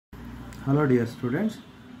Hello dear students.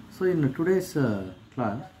 So in today's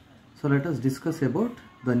class, let us discuss about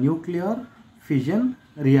the nuclear fission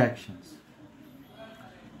reactions.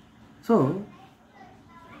 So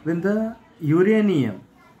when the uranium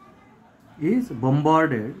is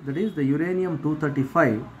bombarded, that is the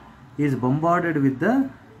uranium-235 is bombarded with the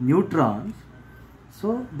neutrons,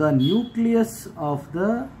 so the nucleus of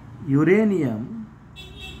the uranium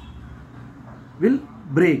will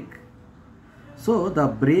break. So the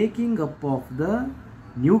breaking up of the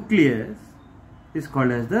nucleus is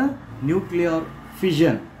called as the nuclear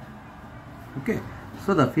fission. Okay.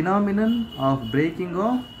 So the phenomenon of breaking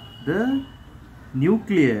of the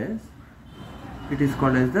nucleus, it is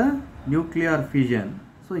called as the nuclear fission.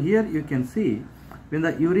 So here you can see when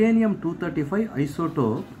the uranium-235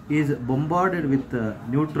 isotope is bombarded with the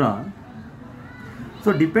neutron.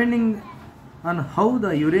 So depending on how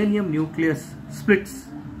the uranium nucleus splits,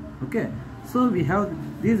 okay. So we have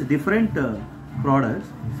these different products.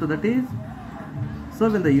 So that is, so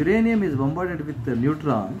when the uranium is bombarded with the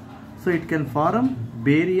neutron, so it can form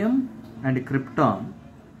barium and krypton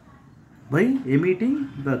by emitting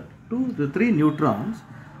the three neutrons,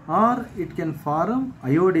 or it can form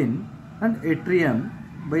iodine and yttrium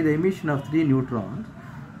by the emission of 3 neutrons,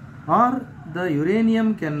 or the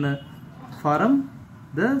uranium can form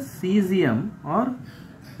the cesium or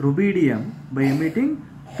rubidium by emitting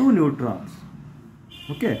 2 neutrons.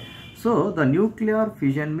 Okay, so the nuclear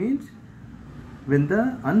fission means when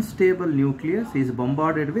the unstable nucleus is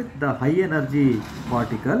bombarded with the high energy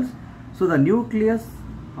particles, so the nucleus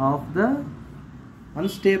of the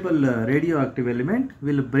unstable radioactive element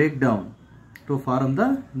will break down to form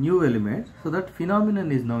the new element. So that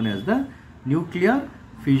phenomenon is known as the nuclear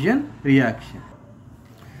fission reaction.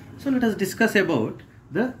 So let us discuss about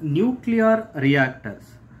the nuclear reactors.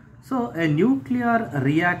 So a nuclear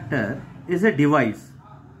reactor is a device,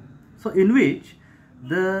 so in which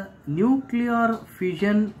the nuclear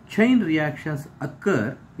fission chain reactions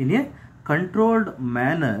occur in a controlled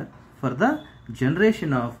manner for the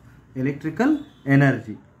generation of electrical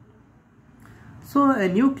energy. So a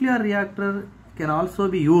nuclear reactor can also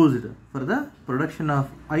be used for the production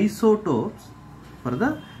of isotopes for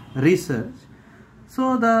the research.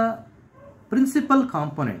 So the principal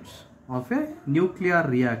components of a nuclear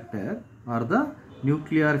reactor are the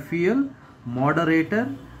nuclear fuel,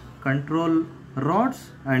 moderator, control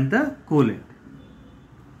rods and the coolant.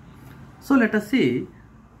 So let us see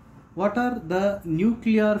what are the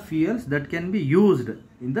nuclear fuels that can be used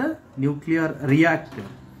in the nuclear reactor.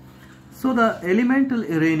 So the elemental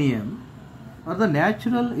uranium or the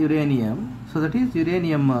natural uranium, so that is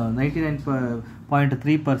uranium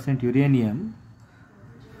 99.3% uranium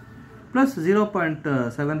plus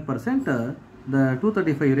 0.7% the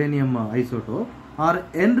 235 uranium isotope, or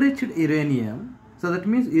enriched uranium, so that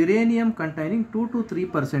means uranium containing 2 to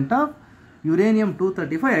 3% of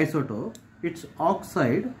uranium-235 isotope, its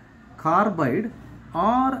oxide, carbide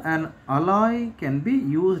or an alloy can be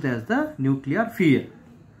used as the nuclear fuel.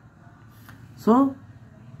 So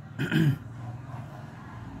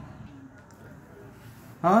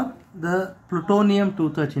or the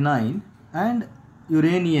plutonium-239 and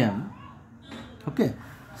uranium, okay,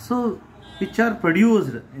 so which are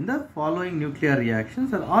produced in the following nuclear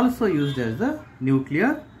reactions are also used as the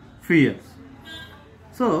nuclear fuels.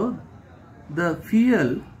 So the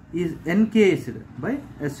fuel is encased by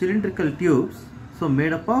a cylindrical tubes, so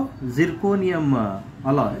made up of zirconium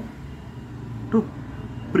alloy, to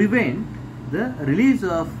prevent the release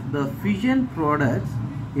of the fission products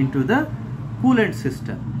into the coolant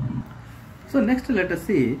system. So next let us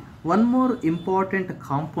see one more important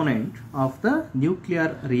component of the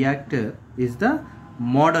nuclear reactor is the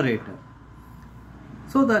moderator.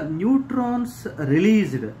 So the neutrons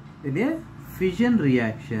released in a fission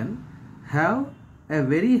reaction have a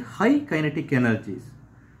very high kinetic energies.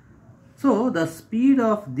 So the speed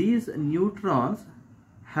of these neutrons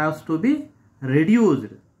has to be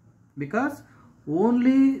reduced because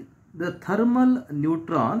only the thermal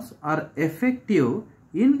neutrons are effective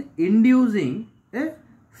in inducing a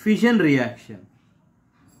fission reaction.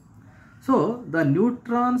 So the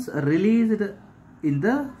neutrons released in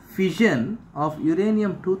the fission of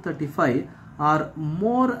uranium-235 are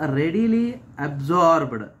more readily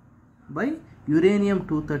absorbed by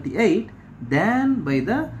uranium-238 than by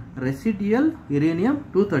the residual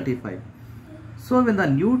uranium-235. So when the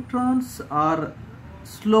neutrons are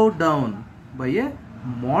slowed down by a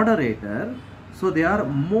moderator, so they are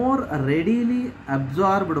more readily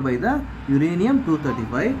absorbed by the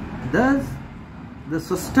uranium-235, thus the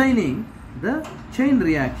sustaining the chain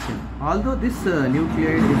reaction. Although this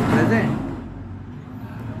nuclide is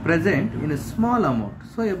present in a small amount,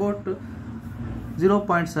 so about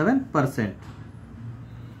 0.7%.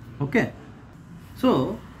 Okay,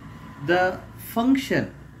 so the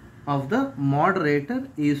function of the moderator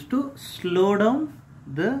is to slow down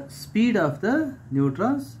the speed of the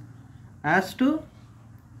neutrons as to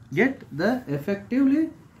get the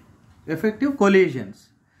effective collisions.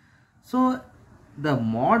 So the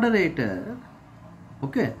moderator,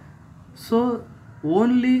 okay, so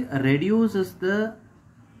only reduces the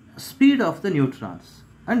speed of the neutrons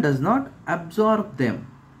and does not absorb them.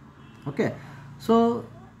 Okay, so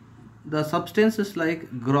the substances like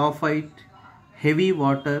graphite, heavy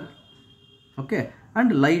water, okay,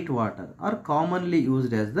 and light water are commonly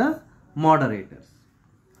used as the moderators.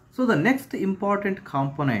 So the next important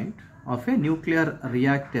component of a nuclear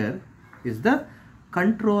reactor is the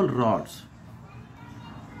control rods.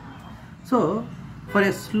 So for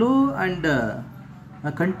a slow and a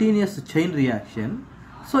continuous chain reaction,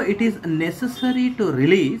 so it is necessary to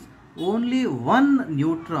release only one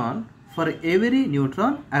neutron for every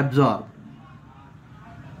neutron absorbed.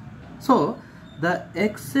 So the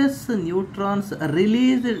excess neutrons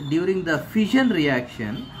released during the fission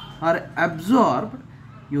reaction are absorbed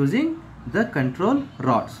using the control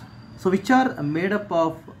rods, so which are made up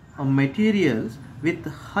of materials with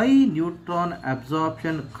high neutron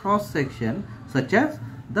absorption cross section, such as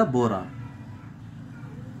the boron.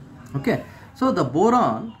 Okay, so the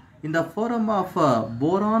boron in the form of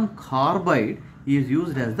boron carbide is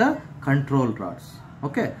used as the control rods.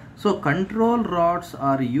 Okay, so control rods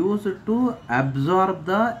are used to absorb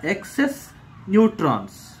the excess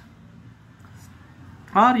neutrons,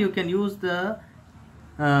 or you can use the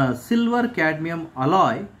silver cadmium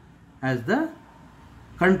alloy as the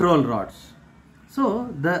control rods.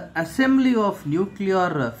 So the assembly of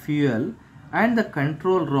nuclear fuel and the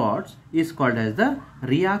control rods is called as the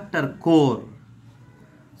reactor core.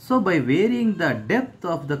 So by varying the depth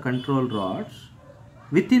of the control rods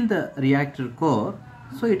within the reactor core,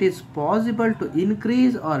 so it is possible to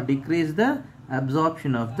increase or decrease the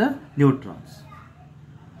absorption of the neutrons.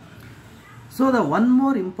 So the one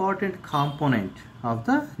more important component of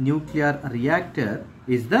the nuclear reactor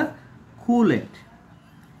is the coolant.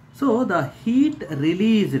 So the heat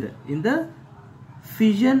released in the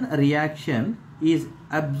fission reaction is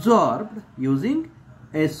absorbed using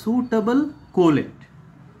a suitable coolant.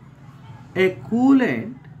 A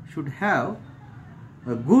coolant should have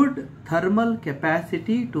a good thermal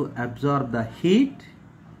capacity to absorb the heat.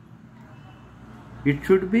 It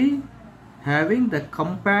should be having the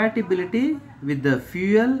compatibility with the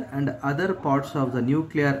fuel and other parts of the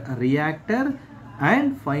nuclear reactor,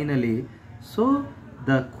 and finally, so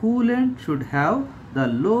the coolant should have the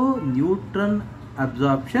low neutron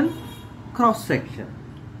absorption cross section.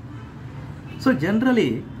 So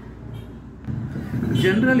generally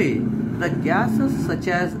the gases such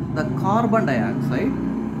as the carbon dioxide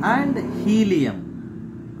and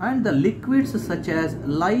helium and the liquids such as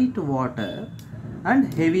light water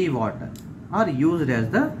and heavy water are used as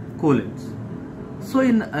the coolants. So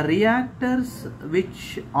in reactors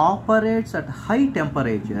which operates at high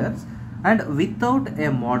temperatures and without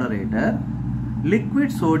a moderator,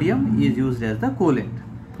 liquid sodium is used as the coolant.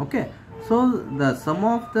 Okay, so some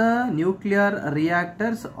of the nuclear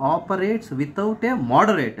reactors operates without a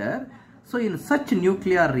moderator. So in such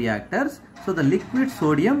nuclear reactors, so the liquid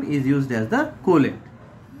sodium is used as the coolant.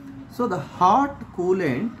 So the hot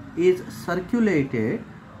coolant is circulated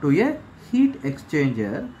to a heat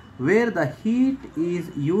exchanger where the heat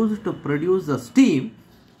is used to produce the steam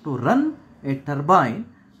to run a turbine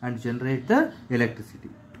and generate the electricity.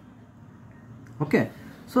 Okay,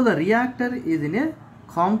 so the reactor is in a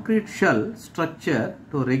concrete shell structure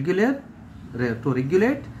to regulate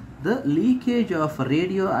the leakage of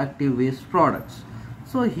radioactive waste products.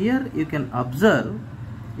 So here you can observe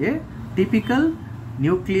a typical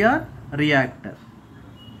nuclear reactor.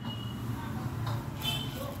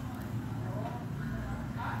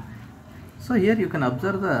 So here you can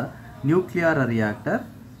observe the nuclear reactor.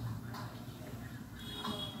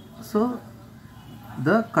 So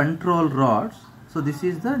the control rods. So this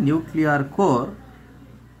is the nuclear core.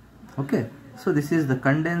 Okay. So this is the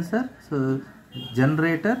condenser. So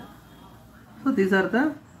generator. So this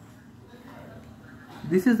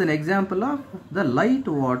is an example of the light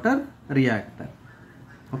water reactor.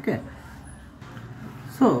 Okay.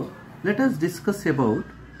 So let us discuss about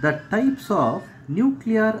the types of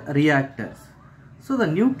nuclear reactors. So the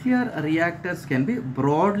nuclear reactors can be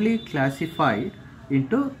broadly classified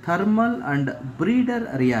into thermal and breeder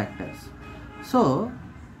reactors. So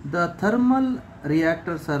the thermal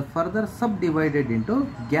reactors are further subdivided into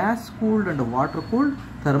gas cooled and water cooled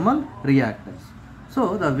thermal reactors.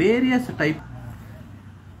 So the various types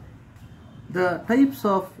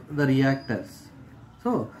of the reactors.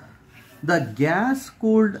 So the gas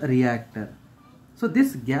cooled reactor. So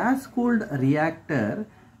this gas cooled reactor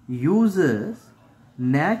uses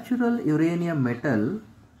natural uranium metal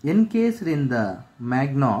encased in the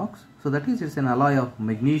magnox. So that is, it's an alloy of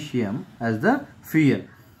magnesium as the fuel.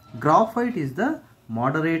 Graphite is the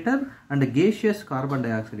moderator and gaseous carbon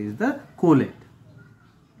dioxide is the coolant.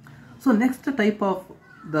 So next type of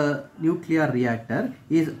the nuclear reactor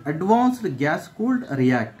is advanced gas cooled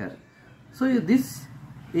reactor. So this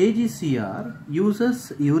AGCR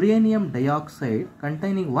uses uranium dioxide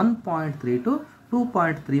containing 1.3 to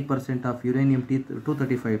 2.3% of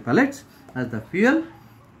uranium-235 pellets as the fuel,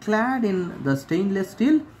 clad in the stainless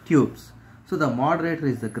steel tubes. So the moderator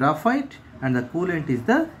is the graphite and the coolant is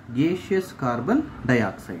the gaseous carbon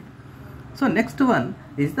dioxide. So next one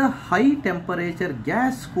is the high temperature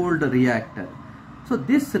gas cooled reactor. So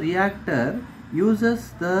this reactor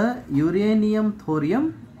uses the uranium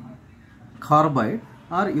thorium carbide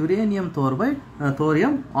or uranium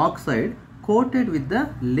thorium oxide coated with the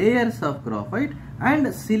layers of graphite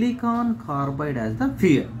and silicon carbide as the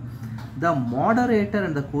fuel. The moderator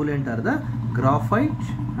and the coolant are the graphite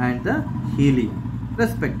and the helium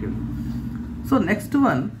respectively. So next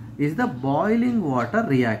one is the boiling water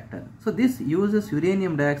reactor. So this uses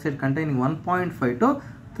uranium dioxide containing 1.5 to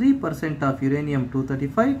 3% of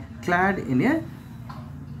uranium-235 clad in a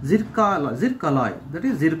zircaloy, that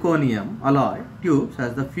is zirconium alloy tubes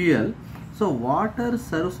as the fuel. So water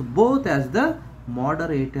serves both as the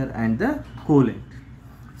moderator and the coolant.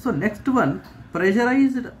 So next one,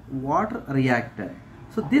 pressurized water reactor.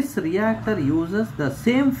 So this reactor uses the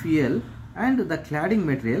same fuel and the cladding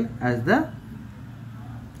material as the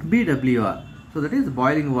BWR. So that is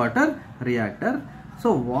boiling water reactor.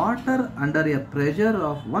 So water under a pressure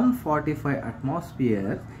of 145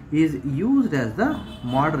 atmospheres is used as the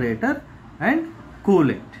moderator and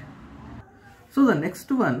coolant. So the next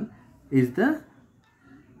one is the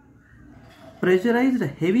pressurized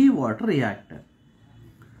heavy water reactor.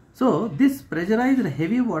 So this pressurized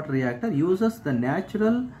heavy water reactor uses the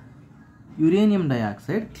natural uranium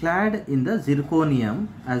dioxide clad in the zirconium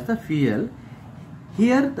as the fuel.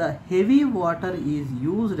 Here the heavy water is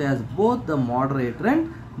used as both the moderator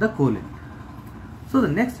and the coolant. So the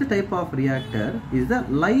next type of reactor is the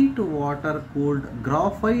light water cooled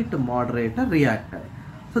graphite moderator reactor.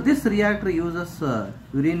 So this reactor uses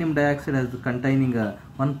uranium dioxide as containing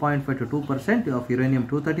 1.5 to 2% of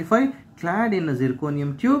uranium-235 clad in a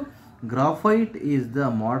zirconium tube. Graphite is the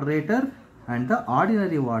moderator and the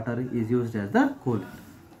ordinary water is used as the coolant.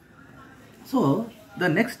 So the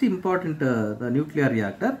next important the nuclear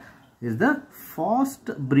reactor is the fast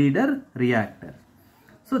breeder reactor.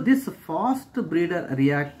 So this fast breeder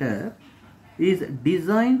reactor is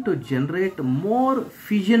designed to generate more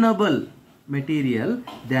fissionable material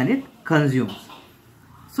than it consumes.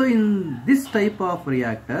 So in this type of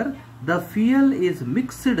reactor, the fuel is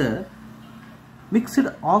mixed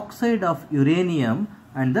oxide of uranium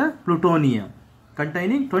and the plutonium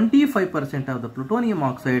containing 25% of the plutonium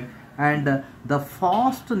oxide, and the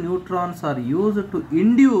fast neutrons are used to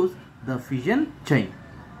induce the fission chain.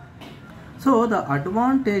 So the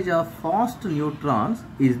advantage of fast neutrons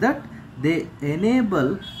is that they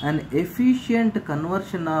enable an efficient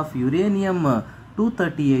conversion of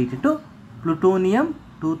uranium-238 to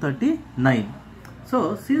plutonium-239.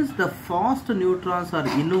 So since the fast neutrons are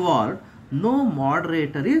involved, no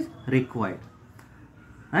moderator is required,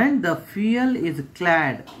 and the fuel is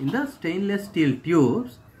clad in the stainless steel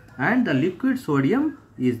tubes, and the liquid sodium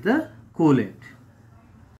is the coolant.